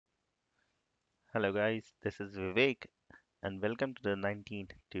Hello guys, this is Vivek and welcome to the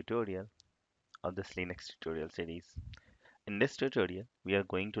 19th tutorial of this Linux tutorial series. In this tutorial, we are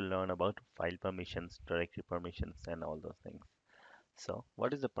going to learn about file permissions, directory permissions and all those things. So,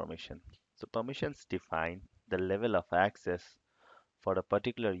 what is a permission? So, permissions define the level of access for a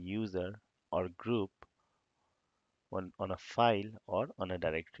particular user or group on a file or on a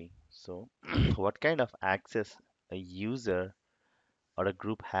directory. So, what kind of access a user or a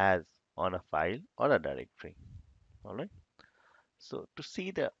group has on a file or a directory? All right. So to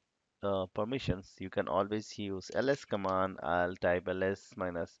see the permissions, you can always use ls command. I'll type ls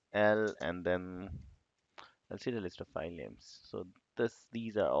minus l and then I'll see the list of file names. So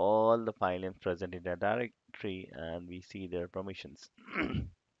these are all the file names present in the directory and we see their permissions.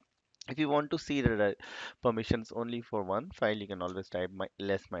 If you want to see the permissions only for one file, you can always type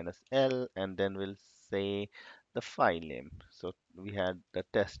ls minus l and then we'll say the file name. So we had the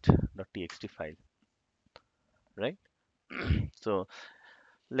test.txt file, right? So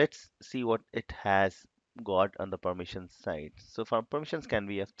let's see what it has got on the permissions side. So for permissions can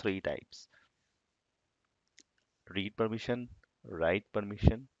be of three types: read permission, write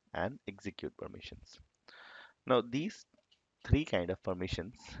permission, and execute permissions. Now these three kind of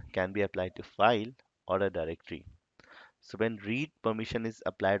permissions can be applied to file or a directory. So when read permission is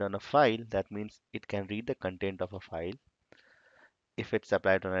applied on a file, that means it can read the content of a file. If it's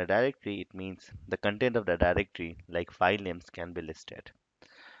applied on a directory, it means the content of the directory, like file names, can be listed.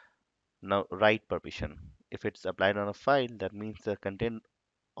 Now write permission. If it's applied on a file, that means the content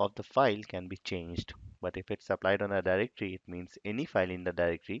of the file can be changed. But if it's applied on a directory, it means any file in the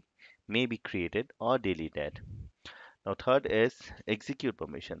directory may be created or deleted. Now, third is execute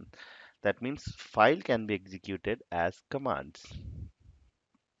permission. That means file can be executed as commands.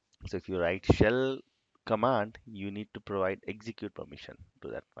 So if you write shell command, you need to provide execute permission to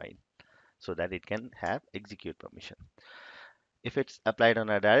that file so that it can have execute permission. If it's applied on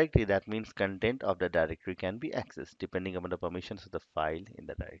a directory, that means content of the directory can be accessed depending upon the permissions of the file in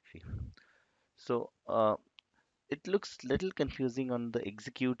the directory. So it looks little confusing on the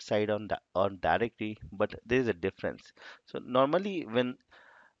execute side on directory, but there is a difference. So normally when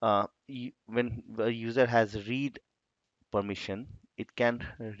the user has read permission, it can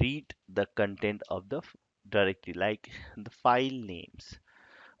read the content of the directory, like the file names.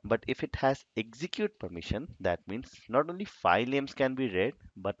 But if it has execute permission, that means not only file names can be read,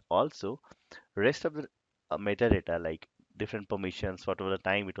 but also rest of the metadata, like different permissions, whatever the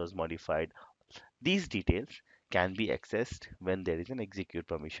time it was modified. These details can be accessed when there is an execute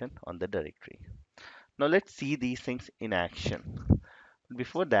permission on the directory. Now let's see these things in action.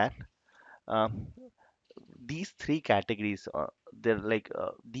 Before that, um, these three categories,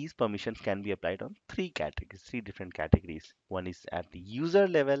 these permissions can be applied on three categories, three different categories. One is at the user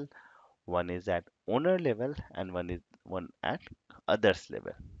level, one is at owner level, and one at others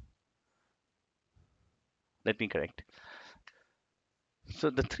level. Let me correct. So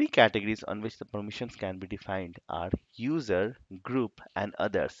the three categories on which the permissions can be defined are user, group, and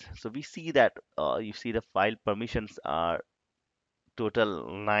others. So we see that you see the file permissions are total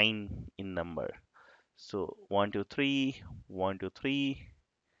 9 in number. So 1, 2, 3, 1, 2, 3.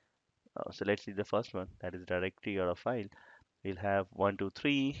 So let's see the first one, that is directory or a file. We'll have 1, 2,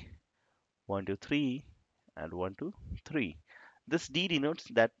 3, 1, 2, 3, and 1, 2, 3. This D denotes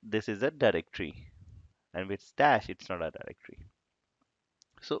that this is a directory, and with dash, it's not a directory.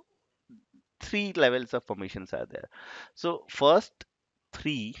 So three levels of permissions are there. So first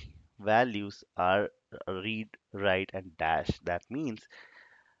three values are read, write, and dash. That means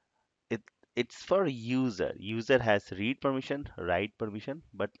it it's for user. User has read permission, write permission,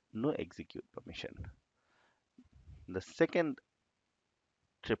 but no execute permission. The second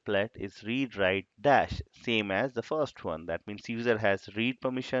triplet is read, write, dash, same as the first one. That means user has read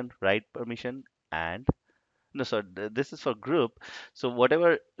permission, write permission, and no, so this is for group. So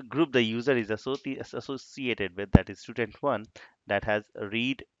whatever group the user is associated with, that is student one, that has a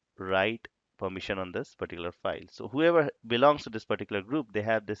read, write permission on this particular file. So whoever belongs to this particular group, they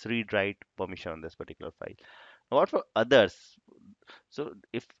have this read, write permission on this particular file. Now, what for others? So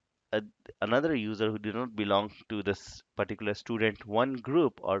if a, another user who did not belong to this particular student one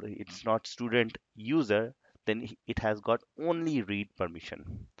group, or it's not student user, then it has got only read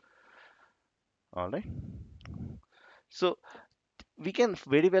permission. All right. So we can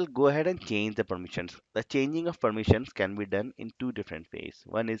very well go ahead and change the permissions. The changing of permissions can be done in two different ways.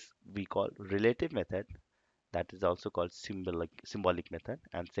 One is we call relative method, that is also called symbolic method,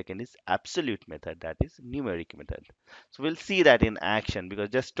 and second is absolute method, that is numeric method. So we'll see that in action, because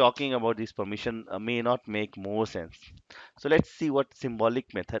just talking about this permission may not make more sense. So let's see what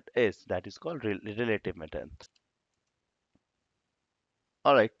symbolic method is, that is called relative method.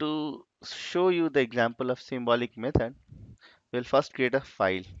 All right, to show you the example of symbolic method, we'll first create a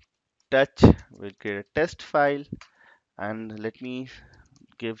file. Touch, we'll create a test file, and let me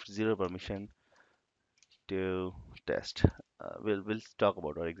give zero permission to test. We'll talk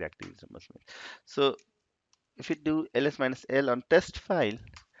about what exactly is must mean. So if you do ls minus l on test file,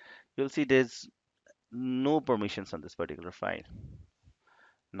 you'll see there's no permissions on this particular file.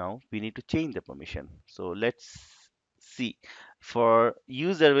 Now we need to change the permission. So let's see. For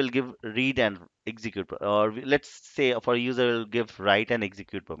user will give read and execute, or let's say for user will give write and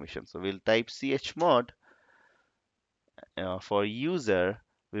execute permission. So we'll type chmod. For user,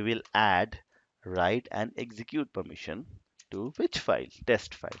 we will add write and execute permission to which file?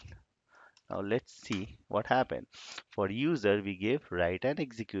 Test file. Now let's see what happened. For user, we give write and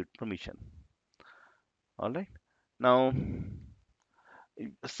execute permission. All right. Now,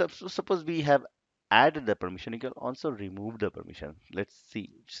 suppose we have added the permission, you can also remove the permission. Let's see.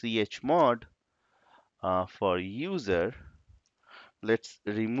 Chmod for user, let's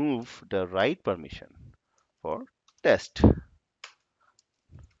remove the write permission for test.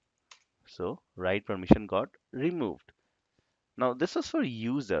 So write permission got removed. Now this is for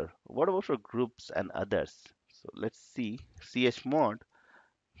user. What about for groups and others? So let's see chmod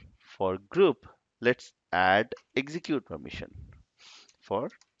for group. Let's add execute permission for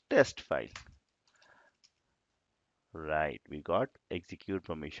test file. Right, we got execute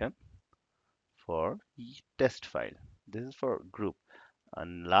permission for test file. This is for group.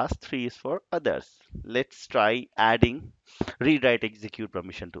 And last three is for others. Let's try adding read write execute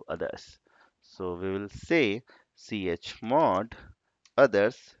permission to others. So we will say chmod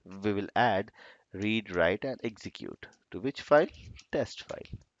others, we will add read write and execute to which file? Test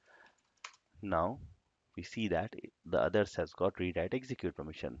file. Now we see that the others has got read write execute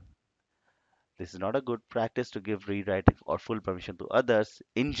permission. This is not a good practice to give read write or full permission to others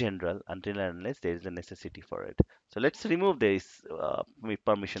in general until and unless there is a necessity for it. So let's remove these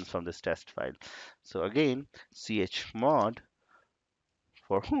permissions from this test file. So again, chmod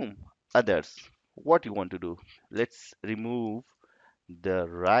for whom? Others. What you want to do? Let's remove the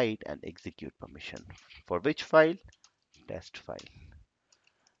write and execute permission. For which file? Test file.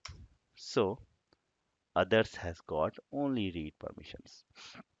 So others has got only read permissions.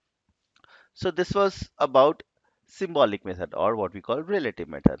 So this was about symbolic method, or what we call relative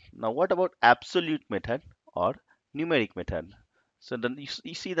method. Now what about absolute method or numeric method? So then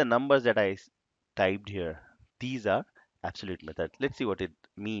you see the numbers that I typed here. These are absolute method. Let's see what it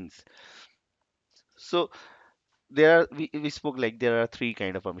means. So we spoke like there are three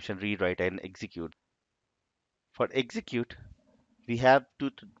kind of permission: read, write, and execute. For execute, we have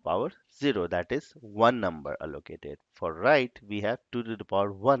 2 to the power 0, that is one number allocated. For write, we have 2 to the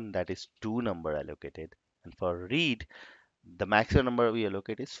power 1, that is two number allocated. And for read, the maximum number we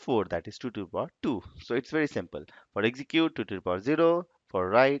allocate is 4, that is 2 to the power 2. So it's very simple. For execute, 2 to the power 0. For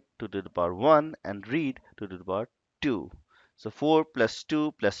write, 2 to the power 1. And read, 2 to the power 2. So 4 plus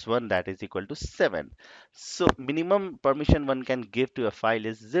 2 plus 1, that is equal to 7. So minimum permission one can give to a file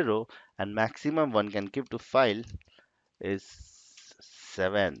is 0, and maximum one can give to file is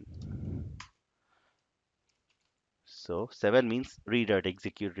 7. So 7 means read, write,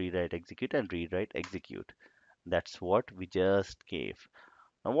 execute, read, write, execute, and read, write, execute. That's what we just gave.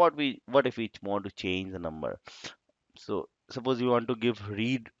 Now what if we want to change the number? So suppose you want to give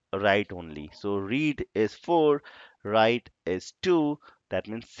read write only. So read is 4, write is 2, that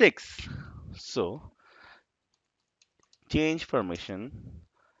means 6. So change permission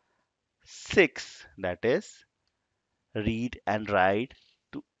 6, that is read and write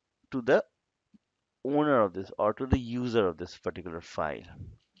to the owner of this, or to the user of this particular file,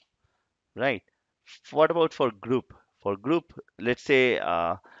 right? What about for group? For group, let's say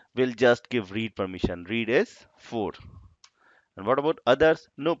we'll just give read permission. Read is 4. And what about others?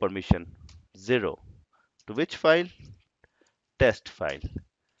 No permission, 0. To which file? Test file.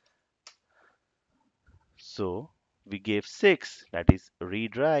 So we gave 6, that is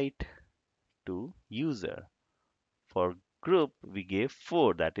read write to user. For group, we gave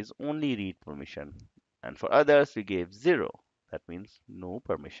 4, that is only read permission. And for others, we gave 0, that means no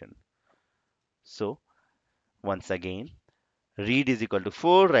permission. So once again, read is equal to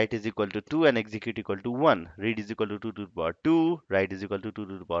 4, write is equal to 2, and execute equal to 1. Read is equal to 2 to the power 2, write is equal to 2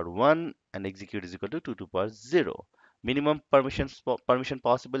 to the power 1, and execute is equal to 2 to the power 0. Permission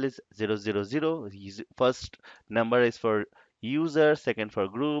possible is 000. First number is for user, second for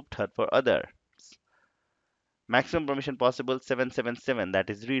group, third for other. Maximum permission possible 777, that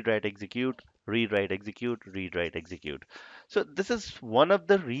is read, write, execute, read, write, execute, read, write, execute. So this is one of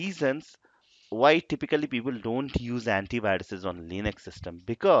the reasons why typically people don't use antiviruses on Linux system,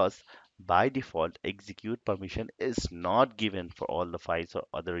 because by default execute permission is not given for all the files or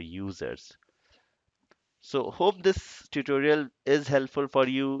other users. So hope this tutorial is helpful for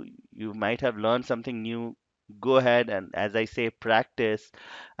you. You might have learned something new. Go ahead and, as I say, practice.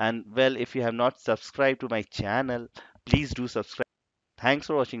 And well, if you have not subscribed to my channel, please do subscribe. Thanks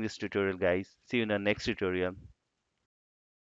for watching this tutorial, guys. See you in the next tutorial.